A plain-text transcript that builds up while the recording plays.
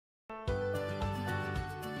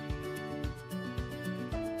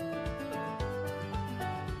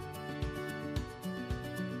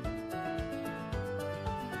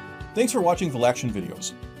Thanks for watching Valaction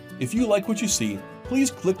videos. If you like what you see, please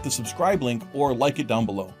click the subscribe link or like it down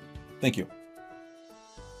below. Thank you.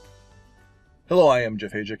 Hello, I am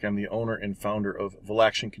Jeff Hajek. I'm the owner and founder of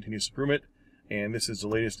Valaction Continuous Improvement, and this is the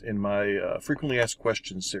latest in my Frequently Asked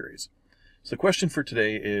Questions series. So the question for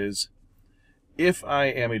today is, if I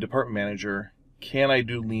am a department manager, can I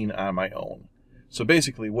do lean on my own? So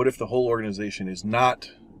basically, what if the whole organization is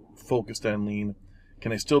not focused on lean?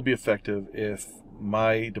 Can I still be effective if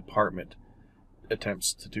my department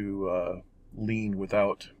attempts to do lean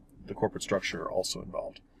without the corporate structure also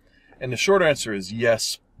involved? And the short answer is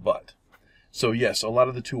yes, but. So yes, a lot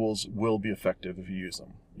of the tools will be effective if you use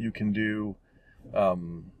them. You can do a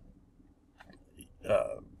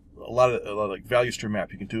lot of like value stream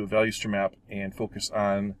map. You can do a value stream map and focus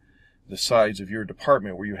on the sides of your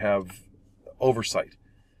department where you have oversight.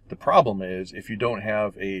 The problem is if you don't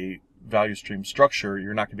have a value stream structure,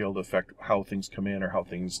 you're not going to be able to affect how things come in or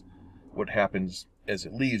what happens as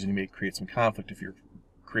it leaves, and you may create some conflict if you're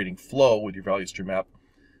creating flow with your value stream map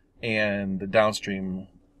and the downstream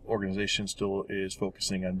organization still is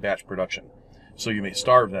focusing on batch production. So you may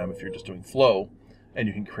starve them if you're just doing flow, and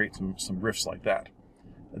you can create some rifts like that.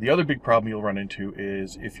 The other big problem you'll run into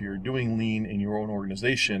is if you're doing lean in your own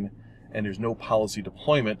organization and there's no policy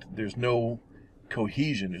deployment, there's no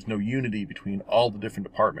cohesion, there's no unity between all the different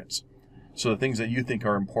departments. So the things that you think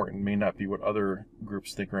are important may not be what other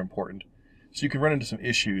groups think are important. So you can run into some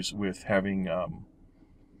issues with having,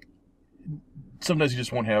 sometimes you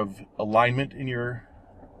just won't have alignment in your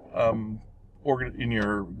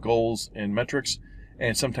goals and metrics,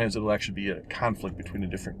 and sometimes it'll actually be a conflict between the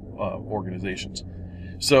different organizations.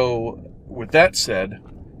 So with that said,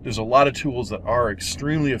 there's a lot of tools that are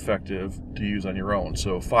extremely effective to use on your own.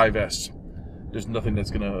 So 5S, there's nothing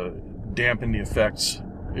that's going to dampen the effects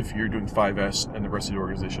if you're doing 5S and the rest of the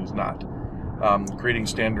organization is not. Creating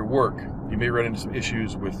standard work. You may run into some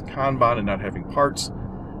issues with Kanban and not having parts,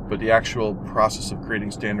 but the actual process of creating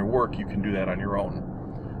standard work, you can do that on your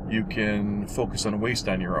own. You can focus on waste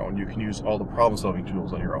on your own. You can use all the problem-solving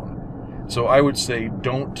tools on your own. So I would say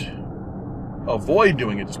don't avoid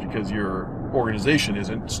doing it just because your organization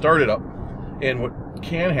isn't started up. And what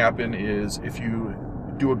can happen is if you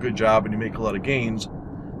do a good job and you make a lot of gains,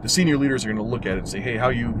 the senior leaders are going to look at it and say, hey, how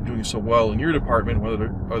are you doing so well in your department when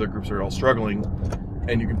other groups are all struggling?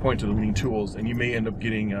 And you can point to the lean tools, and you may end up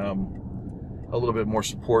getting a little bit more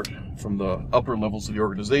support from the upper levels of the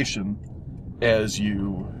organization as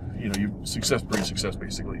you success brings success,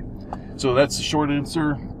 basically. So that's the short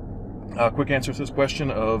answer, quick answer to this question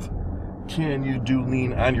of, can you do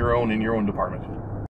lean on your own in your own department?